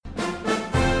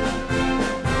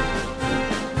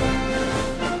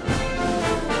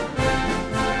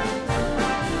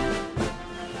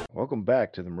Welcome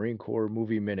back to the Marine Corps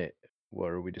Movie Minute,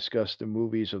 where we discuss the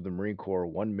movies of the Marine Corps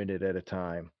 1 minute at a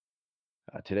time.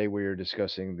 Today we are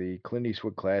discussing the Clint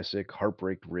Eastwood classic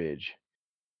Heartbreak Ridge.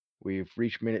 We've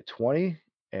reached minute 20,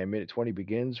 and minute 20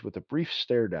 begins with a brief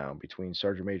stare down between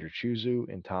Sergeant Major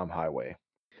Chuzu and Tom Highway.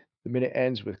 The minute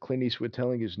ends with Clint Eastwood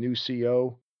telling his new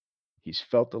CO, "He's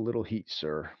felt a little heat,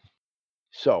 sir."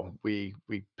 So we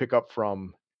pick up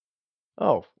from.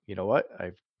 Oh, you know what?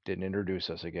 I didn't introduce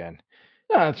us again.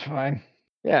 No, that's fine.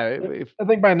 Yeah, I if I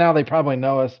think by now they probably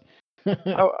know us.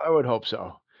 I would hope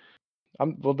so.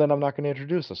 Well, then I'm not going to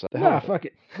introduce us. The hell Nah, with it. fuck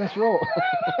it. Let's roll.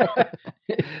 And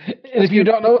Let's if you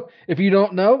get.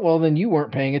 don't know, well then you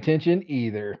weren't paying attention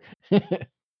either.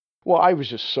 Well, I was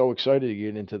just so excited to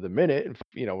get into the minute,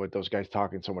 and with those guys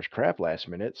talking so much crap last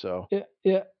minute. So Yeah,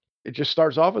 yeah. it just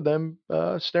starts off with them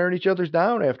staring each other's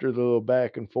down after the little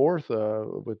back and forth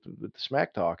with the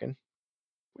smack talking.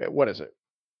 What is it?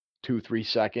 2 3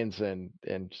 seconds, and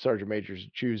Sergeant Major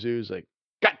Chuzu's like,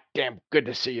 "God damn, good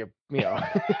to see you."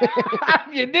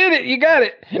 You did it. You got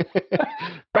it.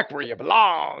 Back where you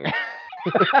belong.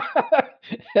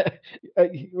 All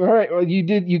right. Well,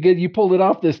 you pulled it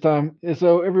off this time.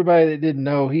 So everybody that didn't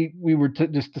know, we were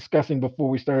just discussing before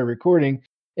we started recording,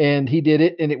 and he did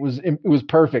it, and it was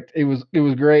perfect. It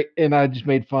was great, and I just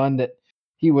made fun that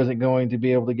he wasn't going to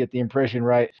be able to get the impression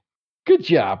right. Good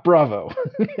job, bravo.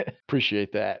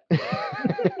 Appreciate that.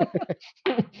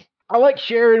 I like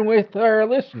sharing with our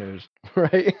listeners.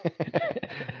 Right?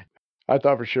 I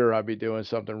thought for sure I'd be doing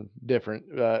something different,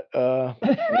 but, Eh,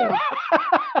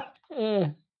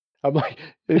 I'm like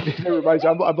it reminds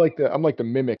I'm like the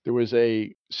mimic. There was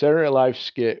a Saturday Night Live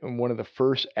skit in one of the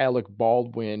first Alec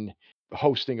Baldwin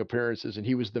hosting appearances, and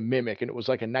he was the mimic, and it was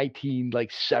like a 19, like,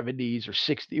 70s or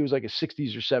 60 it was like a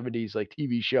 60s or 70s, like,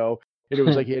 TV show, and it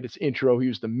was like he had his intro, he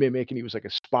was the mimic, and he was like a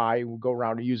spy who would go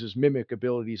around and use his mimic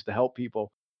abilities to help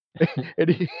people. And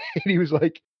he and he was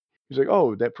like,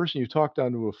 "Oh, that person you talked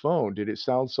onto a phone, did it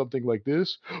sound something like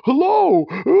this? Hello!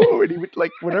 Oh," and he would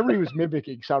like, whatever he was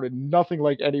mimicking sounded nothing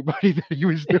like anybody that he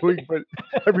was doing, but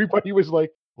everybody was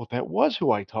like, "Well, that was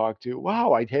who I talked to.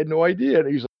 Wow, I had no idea."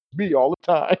 And he's like, "Me all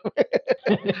the time."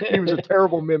 He was a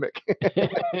terrible mimic.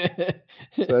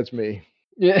 So that's me.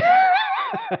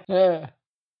 yeah.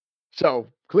 So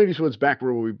Clint Eastwood's back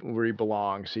where he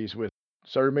belongs. He's with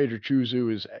Sergeant Major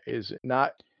Chuzu is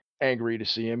not angry to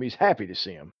see him. He's happy to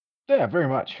see him. Yeah, very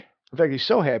much. In fact, he's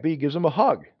so happy he gives him a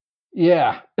hug.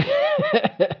 Yeah.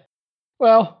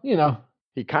 Well,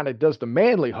 He kinda does the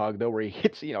manly hug though, where he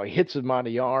hits him on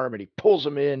the arm and he pulls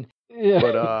him in, yeah.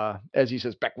 but, as he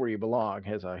says, "Back where you belong,"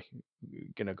 as I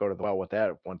gonna go to the well with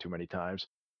that one too many times.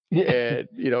 Yeah.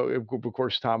 And, of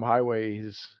course, Tom Highway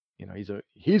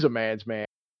he's a man's man,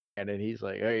 and he's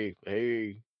like, "Hey,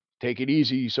 hey, take it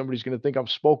easy, somebody's gonna think I'm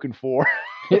spoken for."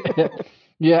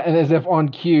 Yeah, and as if on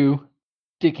cue,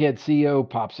 dickhead CEO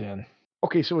pops in.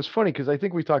 Okay, so it's funny because I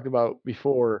think we talked about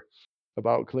before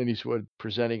about Clint Eastwood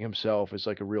presenting himself as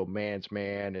like a real man's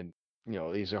man, and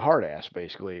he's a hard ass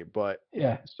basically. But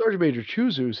Yeah. Sergeant Major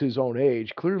Chuzu's his own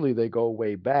age. Clearly, they go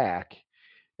way back,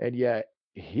 and yet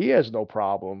he has no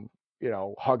problem,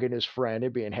 hugging his friend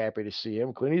and being happy to see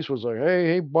him. Clint Eastwood's like, "Hey,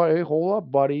 hey, buddy, hold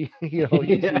up, buddy, easy.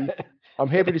 Yeah. I'm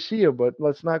happy to see you, but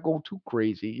let's not go too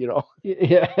crazy."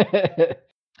 Yeah.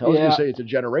 I was gonna Yeah. say it's a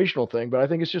generational thing, but I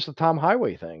think it's just a Tom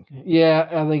Highway thing. Yeah,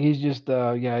 I think he's just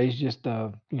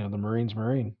the Marine's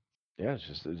Marine. Yeah, it's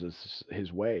just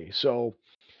his way. So,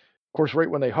 of course, right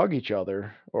when they hug each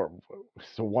other, or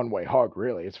it's a one-way hug,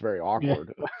 really, it's very Yeah.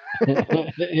 awkward.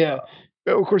 Yeah.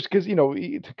 Of course, because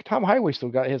Tom Highway still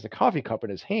got has a coffee cup in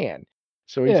his hand,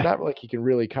 so he's Yeah. not like he can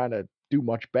really kind of do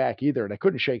much back either. And they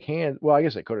couldn't shake hands. Well, I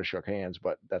guess they could have shook hands,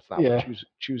 but that's not what Yeah.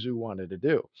 Chuzu wanted to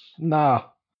do. Nah.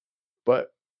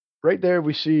 But right there,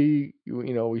 we see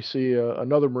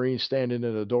another Marine standing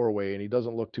in the doorway, and he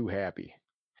doesn't look too happy.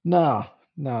 No.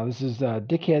 No, this is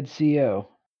dickhead CEO.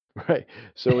 Right.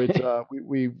 So it's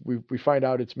we find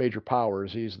out it's Major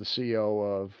Powers. He's the CEO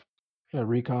of.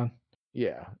 Recon.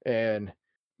 Yeah, and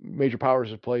Major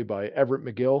Powers is played by Everett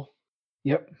McGill.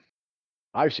 Yep.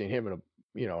 I've seen him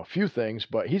in a few things,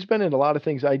 but he's been in a lot of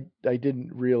things I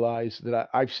didn't realize that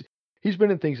he's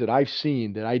been in things that I've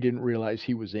seen that I didn't realize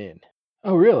he was in.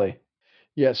 Oh, really?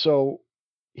 Yeah, so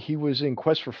he was in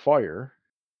Quest for Fire.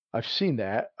 I've seen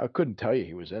that. I couldn't tell you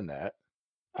he was in that.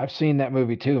 I've seen that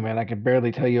movie too, man. I can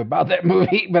barely tell you about that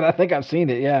movie, but I think I've seen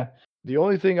it. Yeah. The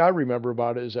only thing I remember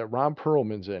about it is that Ron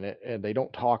Perlman's in it, and they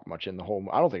don't talk much in the whole.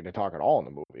 I don't think they talk at all in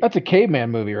the movie. That's a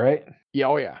caveman movie, right? Yeah,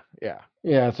 oh yeah, yeah.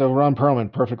 Yeah. So Ron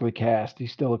Perlman perfectly cast. He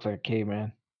still looks like a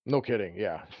caveman. No kidding.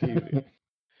 Yeah,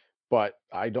 but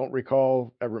I don't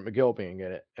recall Everett McGill being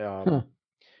in it. Huh.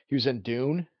 He was in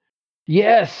Dune?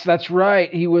 Yes, that's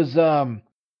right. He was one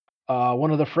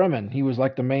of the Fremen. He was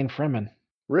like the main Fremen.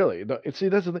 Really? The and see,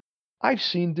 that's the thing. I've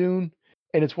seen Dune,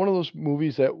 and it's one of those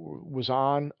movies that was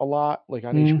on a lot, like,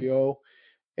 on Mm. HBO,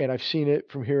 and I've seen it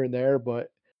from here and there, but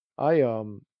I,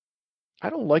 um, I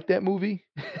don't like that movie.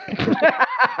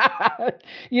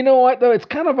 You know what though? It's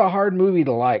kind of a hard movie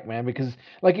to like, man, because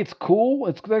like it's cool.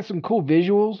 It's got some cool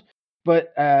visuals,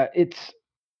 but man,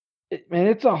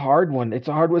 it's a hard one. It's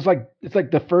a hard one. It's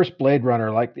like the first Blade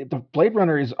Runner. Like the Blade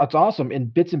Runner is it's awesome in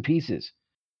bits and pieces.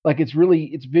 Like it's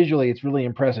visually it's really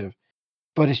impressive,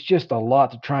 but it's just a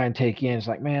lot to try and take in. It's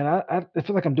like, man, I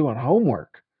feel like I'm doing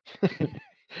homework.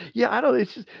 Yeah, I don't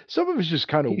it's just some of it's just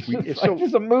kinda It's just it's like so this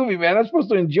is a movie, man. I'm supposed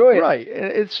to enjoy it. right,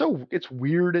 and it's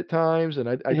weird at times, and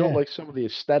I don't Yeah. like some of the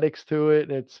aesthetics to it,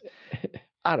 and it's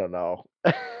I don't know.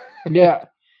 Yeah. Yeah,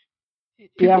 I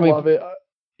People mean, love it,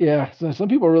 yeah, so some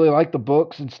people really like the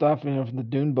books and stuff, from the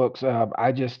Dune books.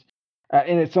 I just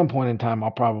and at some point in time,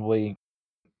 I'll probably,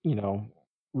 you know,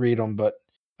 read them. But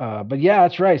yeah,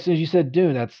 that's right. As soon as you said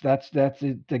Dune,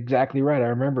 exactly right. I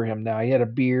remember him now. He had a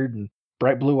beard and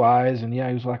bright blue eyes, and yeah,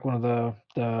 he was like one of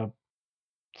the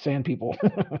sand people.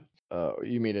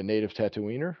 you mean a native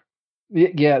Tatooiner?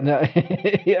 Yeah, no,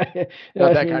 yeah, Not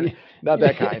yeah, that kind not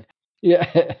that kind.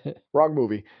 yeah, Wrong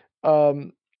movie.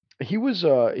 Um, he was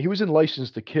in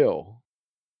License to Kill,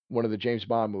 one of the James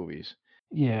Bond movies,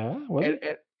 yeah. Was he?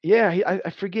 and yeah, I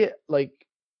forget, like,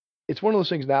 it's one of those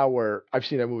things now where I've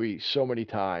seen that movie so many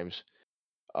times,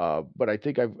 but I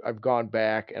think I've gone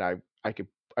back and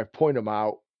I've pointed him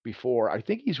out before. I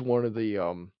think he's one of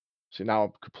the, see, now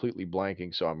I'm completely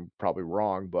blanking, so I'm probably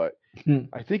wrong, but Hmm.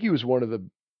 I think he was one of the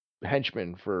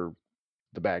henchmen for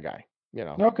the bad guy, you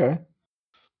know, Okay.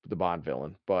 the Bond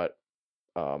villain, but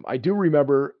I do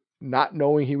remember not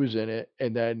knowing he was in it,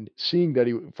 and then seeing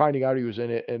that finding out he was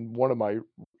in it, and one of my,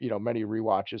 many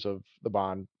rewatches of the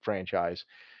Bond franchise.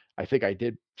 I think I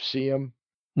did see him.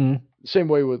 Hmm. Same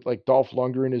way with like Dolph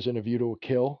Lundgren is in A View to a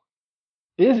Kill.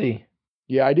 Is he?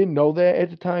 Yeah, I didn't know that at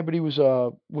the time, but he was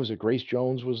was it Grace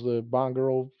Jones was the Bond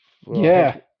girl,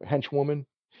 Yeah, henchwoman.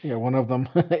 yeah. One of them.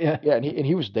 Yeah. Yeah, and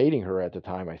he was dating her at the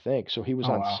time, I think. So he was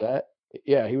Oh on wow. set.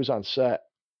 Yeah, he was on set,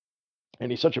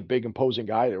 and he's such a big imposing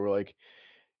guy that we're like,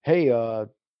 hey,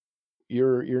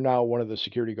 you're now one of the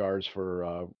security guards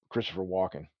for, Christopher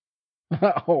Walken,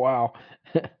 Oh wow.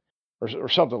 or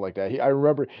something like that. I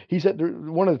remember he's at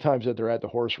one of the times that they're at the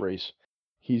horse race,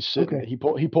 he's sitting Okay.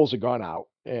 he pulls a gun out,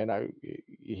 and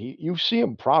you see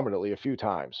him prominently a few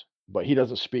times, but he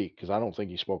doesn't speak because I don't think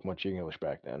he spoke much English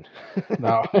back then.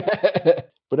 No.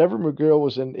 But Evan McGill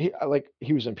was in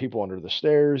he was in People Under the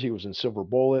Stairs, he was in Silver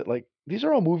Bullet, like, these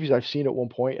are all movies I've seen at one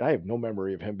point, and I have no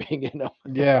memory of him being in them.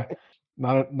 Yeah.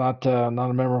 Not a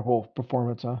memorable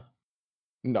performance, huh?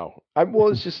 No. Well,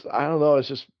 it's just I don't know, it's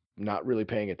just not really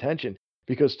paying attention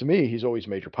because to me, he's always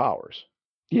Major Powers.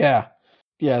 Yeah.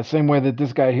 Yeah, same way that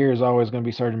this guy here is always gonna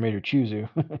be Sergeant Major Chuzu.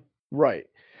 Right.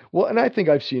 Well, and I think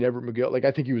I've seen Everett McGill like,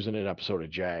 I think he was in an episode of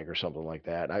Jag or something like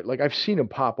that. I've seen him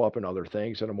pop up in other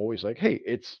things, and I'm always like, "Hey,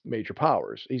 it's Major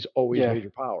Powers." He's always Yeah.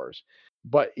 Major Powers.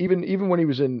 But even when he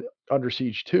was in Under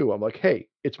Siege 2, I'm like, "Hey,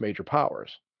 it's Major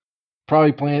Powers."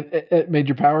 Probably playing at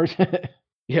Major Powers.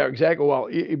 Yeah, exactly. Well,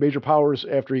 Major Powers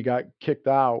after he got kicked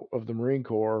out of the Marine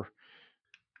Corps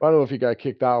I don't know if he got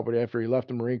kicked out, but after he left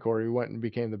the Marine Corps, he went and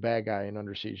became the bad guy in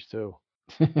Under Siege 2.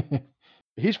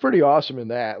 He's pretty awesome in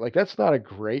that. Like, that's not a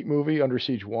great movie. Under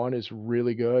Siege 1 is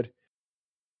really good.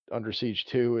 Under Siege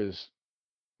 2 is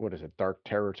what is it? Dark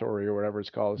Territory or whatever it's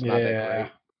called. It's not that Yeah.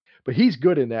 great. But he's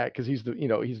good in that because he's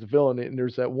the villain. And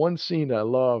there's that one scene I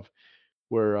love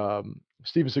where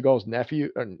Steven Seagal's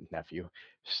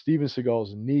Steven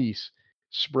Seagal's niece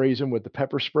sprays him with the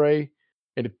pepper spray,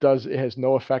 and it has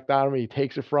no effect on him. He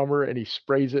takes it from her and he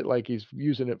sprays it like he's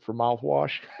using it for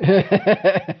mouthwash.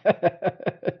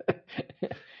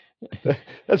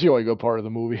 That's the only good part of the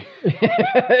movie.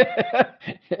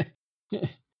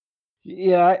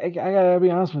 Yeah, I gotta be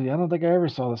honest with you, I don't think I ever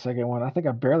saw the second one. I think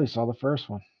I barely saw the first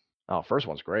one. Oh, first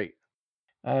one's great.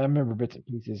 I remember bits and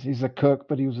pieces. He's a cook,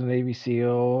 but he was a Navy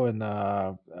SEAL, and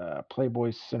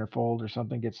Playboy centerfold or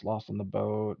something gets lost on the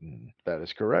boat, and That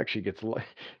is correct. She gets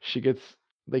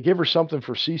they give her something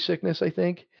for seasickness, I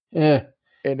think, yeah,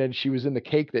 and then she was in the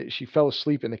cake that she fell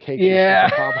asleep in the cake she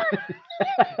was supposed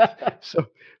yeah. to pop.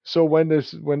 So when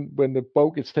the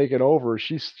boat gets taken over,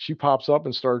 she pops up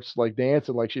and starts, like,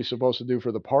 dancing like she's supposed to do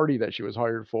for the party that she was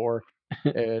hired for,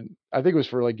 and I think it was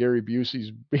for, like, Gary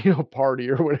Busey's, party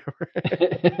or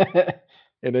whatever,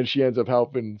 and then she ends up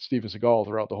helping Steven Seagal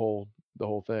throughout the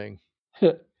whole thing.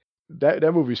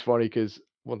 That movie's funny because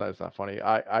well, that's not funny.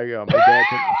 My dad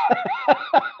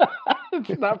took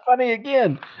It's not funny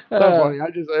again. not Uh, funny. I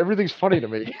just everything's funny to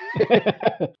me.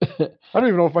 I don't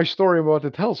even know if my story I'm about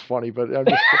to tell is funny, but I'm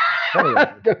just telling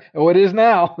it. oh, it is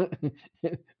now.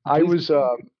 I Please was,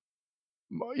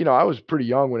 continue. I was pretty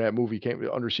young when that movie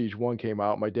Under Siege 1 came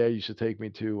out. My dad used to take me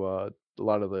to, a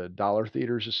lot of the dollar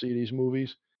theaters to see these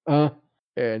movies, Uh,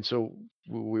 and so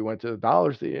we went to the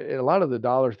dollar theater, and a lot of the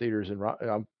dollar theaters and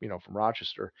I'm, from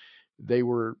Rochester, they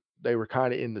were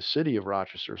kinda in the city of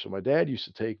Rochester, so my dad used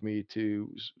to take me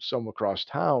to some across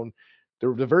town. They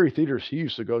were the very theaters he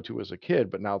used to go to as a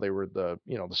kid, but now they were the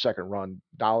second run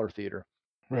dollar theater.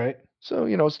 right. So,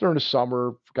 it's during the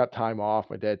summer, got time off.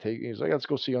 My dad he's like, "Let's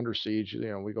go see Under Siege."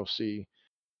 We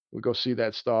go see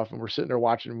that stuff, and we're sitting there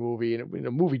watching a movie, and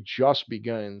the movie just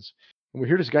begins, and we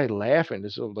hear this guy laughing,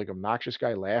 this like obnoxious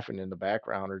guy laughing in the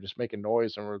background or just making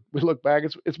noise, and we look back,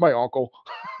 it's my uncle.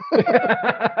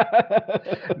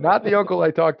 Not the uncle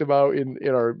I talked about in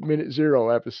our Minute Zero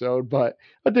episode, but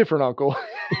a different uncle.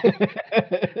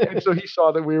 And so he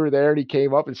saw that we were there, and he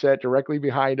came up and sat directly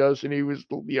behind us, and he was,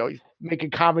 he's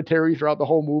making commentary throughout the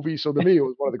whole movie. So to me, it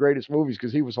was one of the greatest movies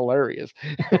because he was hilarious.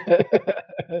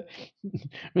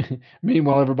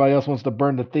 Meanwhile, everybody else wants to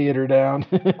burn the theater down.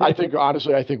 I think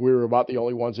honestly, I think we were about the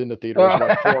only ones in the theater. There's Oh,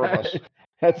 like 4 of us.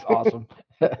 that's awesome.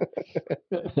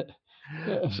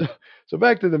 So so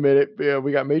back to the minute, yeah,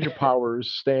 we got Major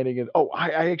Powers standing in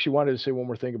I actually wanted to say one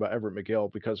more thing about Everett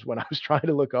McGill because when I was trying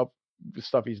to look up the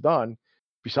stuff he's done,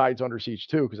 besides Under Siege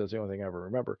 2, because that's the only thing I ever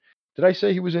remember. Did I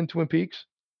say he was in Twin Peaks?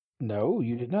 No,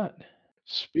 you did not.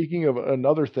 Speaking of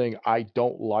another thing I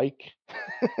don't like,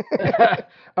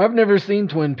 I've never seen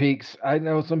Twin Peaks. I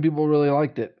know some people really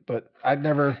liked it, but I've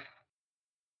never.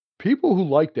 people who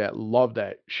like that love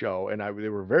that show, and they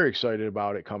were very excited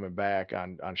about it coming back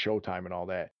on Showtime and all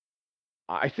that.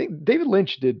 I think David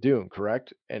Lynch did Dune,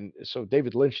 correct? And so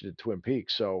David Lynch did Twin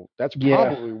Peaks, so that's Yeah,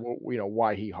 probably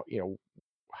why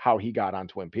how he got on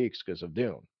Twin Peaks because of Dune,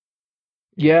 you know?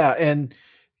 yeah, and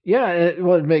yeah,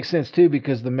 well, it makes sense too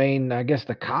because the main, I guess,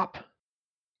 the cop.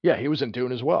 Yeah, he was in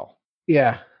Dune as well.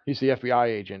 Yeah, He's the FBI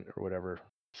agent or whatever.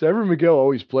 So Evan McGill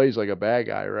always plays like a bad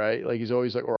guy, right? Like he's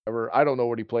always like, or whatever. I don't know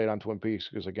what he played on Twin Peaks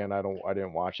because again, I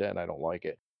didn't watch that and I don't like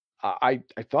it. I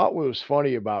thought what was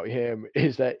funny about him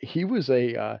is that he was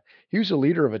a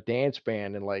leader of a dance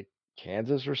band in like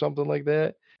Kansas or something like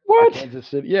that, or what? Kansas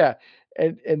City, yeah.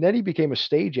 And then he became a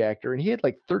stage actor and he had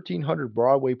like 1,300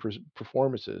 Broadway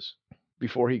performances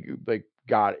before he like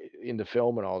got into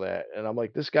film and all that. And I'm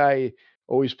like, this guy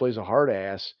always plays a hard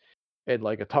ass and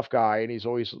like a tough guy, and he's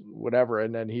always whatever.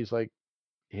 And then he's like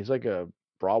a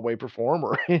Broadway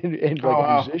performer and Oh like a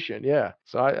wow, musician. Yeah.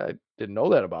 So I didn't know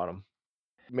that about him.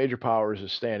 Major Powers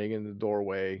is standing in the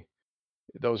doorway.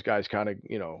 Those guys kind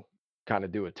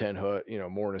of do a 10 hut,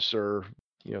 morning, sir.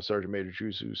 Sergeant Major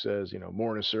Chusu says,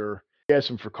 morning, sir. He asks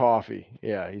him for coffee.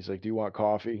 Yeah. He's like, do you want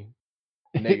coffee?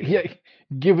 Negative. yeah,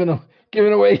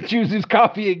 giving away chooses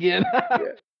coffee again. Yeah.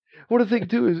 Well, the thing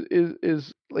too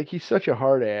is like he's such a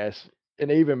hard ass, and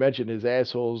they even mentioned his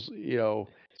assholes,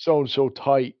 sewn so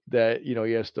tight that he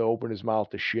has to open his mouth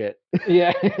to shit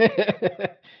Yeah.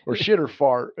 or shit or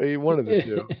fart, one of the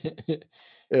two.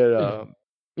 And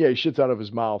yeah, he shits out of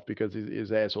his mouth because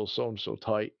his asshole's sewn so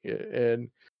tight, and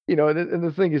and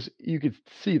the thing is, you could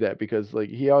see that because like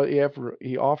he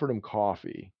offered him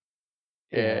coffee,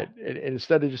 Yeah, and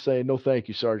instead of just saying, "No, thank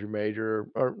you, Sergeant Major,"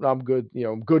 or "I'm good,"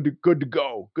 I'm good to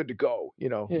go,"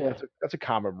 yeah, that's a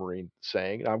common Marine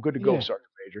saying, "I'm good to go, yeah, Sergeant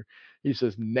Major." He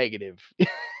says negative,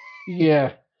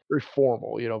 yeah, very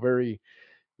formal, very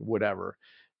whatever.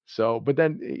 So, but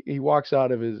then he walks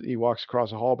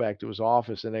across the hall back to his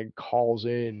office and then calls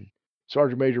in,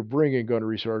 "Sergeant Major, bring in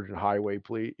Gunnery Sergeant Highway,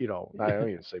 please." I don't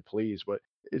even say please, but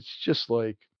it's just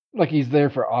like like he's there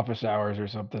for office hours or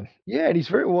something. yeah, and he's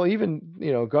very well. Even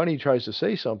Gunny tries to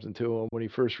say something to him when he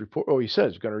first report. Oh, he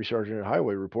says, "Gunnery Sergeant at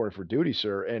Highway reporting for duty,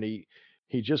 sir," and he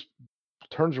just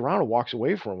turns around and walks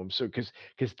away from him. So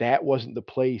because that wasn't the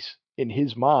place in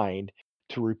his mind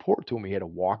to report to him. He had to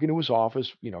walk into his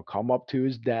office, come up to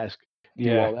his desk, do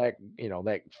Yeah. all that,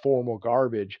 that formal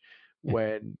garbage.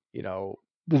 When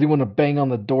Does he wanna bang on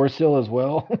the door sill as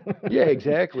well? yeah,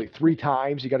 exactly 3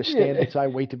 times. You got to stand Yeah,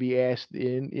 outside, wait to be asked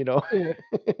in. yeah. What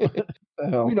the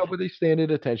hell? But they stand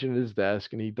at attention at his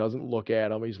desk, and he doesn't look at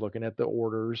them. He's looking at the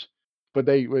orders. But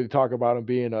they talk about him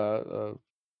being a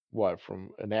what,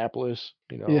 from Annapolis,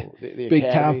 Yeah, the big time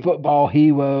academy. football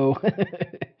hero.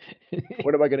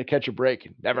 When am I gonna catch a break?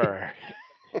 Never.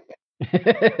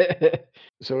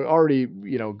 So already,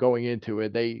 going into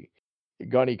it,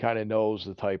 Gunny kinda knows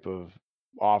the type of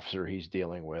officer he's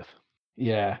dealing with.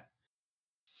 Yeah.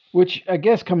 Which I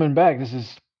guess coming back, this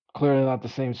is clearly not the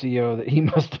same CEO that he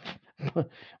must have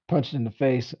punched in the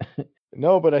face.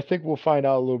 No, but I think we'll find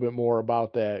out a little bit more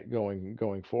about that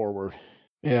going forward.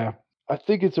 Yeah. I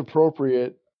think it's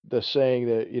appropriate the saying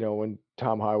that, when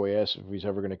Tom Highway asks if he's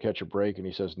ever gonna catch a break and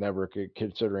he says never,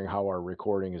 considering how our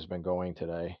recording has been going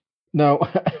today. No,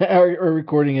 our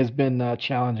recording has been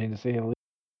challenging to say the least.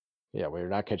 Yeah, we're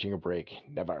not catching a break.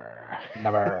 Never.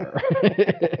 Never.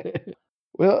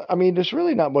 Well, I mean, there's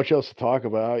really not much else to talk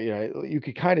about. You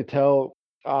could kind of tell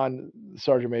on not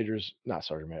Sergeant Major,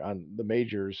 on the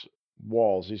Major's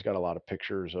walls. He's got a lot of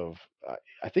pictures of.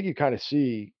 I think you kind of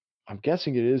see. I'm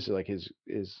guessing it is like his.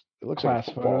 It looks like a Class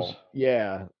photos. football.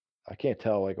 Yeah, I can't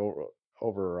tell like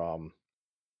over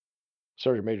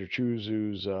Sergeant Major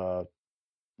Chuzu's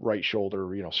right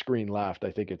shoulder. Screen left.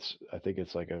 I think it's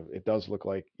like a. It does look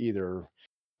like either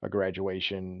a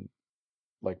graduation,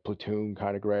 like platoon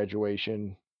kind of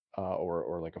graduation,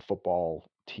 or like a football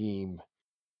team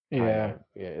kind Yeah. of.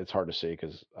 Yeah, it's hard to see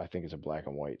because I think it's a black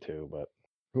and white too, but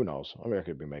who knows? I mean, I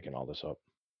could be making all this up.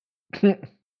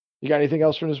 You got anything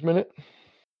else from this minute?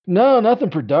 No, nothing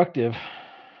productive.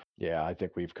 Yeah, I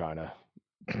think we've kind of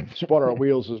spun our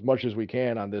wheels as much as we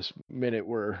can on this minute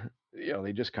where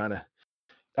they just kind of.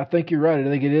 I think you're right. I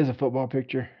think it is a football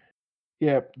picture.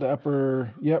 Yep, the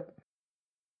upper. Yep,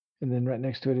 and then right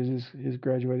next to it is his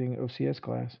graduating OCS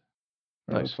class.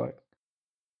 Or it Nice. looks like.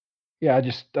 Yeah, I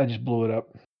just blew it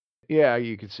up. Yeah,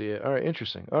 you can see it. All right,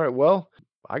 interesting. All right, well,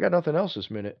 I got nothing else this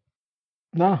minute.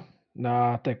 No, no,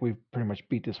 I think we've pretty much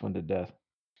beat this one to death.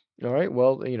 All right,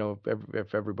 well,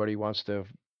 if everybody wants to,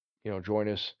 join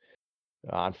us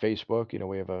on Facebook.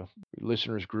 We have a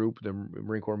listeners group, the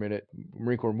Marine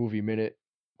Corps Movie Minute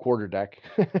Quarter Deck,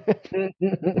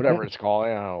 whatever it's called.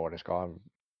 I don't know what it's called.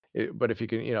 But if you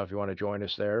can, if you want to join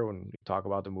us there when we talk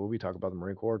about the movie, talk about the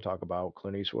Marine Corps, talk about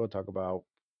Clint Eastwood, talk about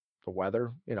the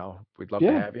weather, we'd love to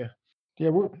Yeah, have you. yeah,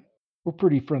 we're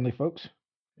pretty friendly folks.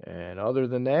 And other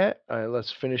than that,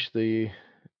 let's finish the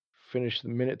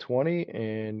minute 20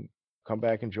 and come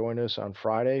back and join us on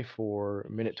Friday for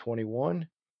minute 21.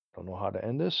 Don't know how to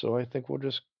end this, so I think we'll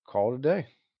just call it a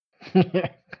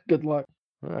day. Good luck.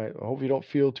 All right. I hope you don't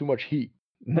feel too much heat.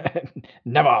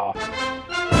 Never.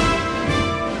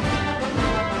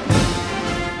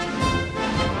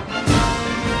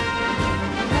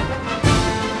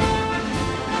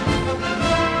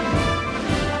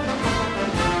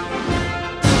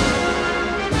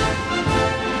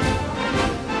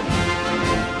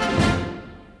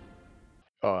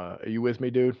 Are you with me,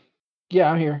 dude?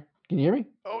 Yeah, I'm here. Can you hear me?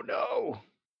 Oh no.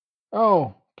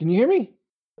 Oh, can you hear me?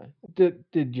 Did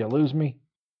you lose me?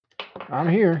 I'm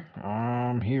here.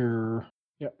 I'm here.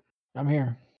 Yep, I'm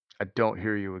here. I don't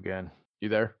hear you again. You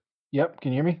there? Yep,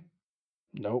 can you hear me?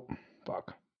 Nope.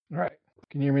 Fuck. All right.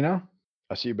 Can you hear me now?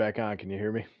 I see you back on. Can you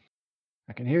hear me?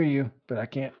 I can hear you, but I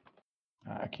can't.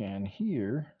 I can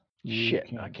hear you. Shit,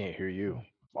 I can't hear you.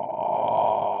 Fuck.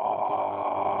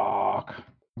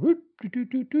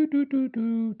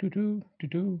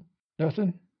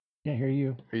 Nothing. Can't hear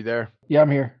you. Are you there? Yeah,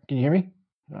 I'm here. Can you hear me?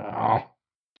 Oh.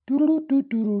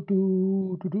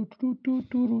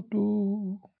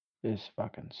 This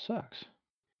fucking sucks.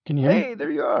 Can you hear me? Hey,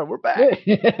 there you are. We're back.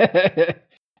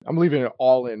 I'm leaving it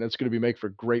all in. It's going to be make for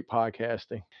great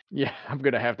podcasting. Yeah, I'm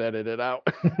going to have to edit it out.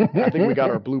 I think we got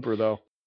our blooper though.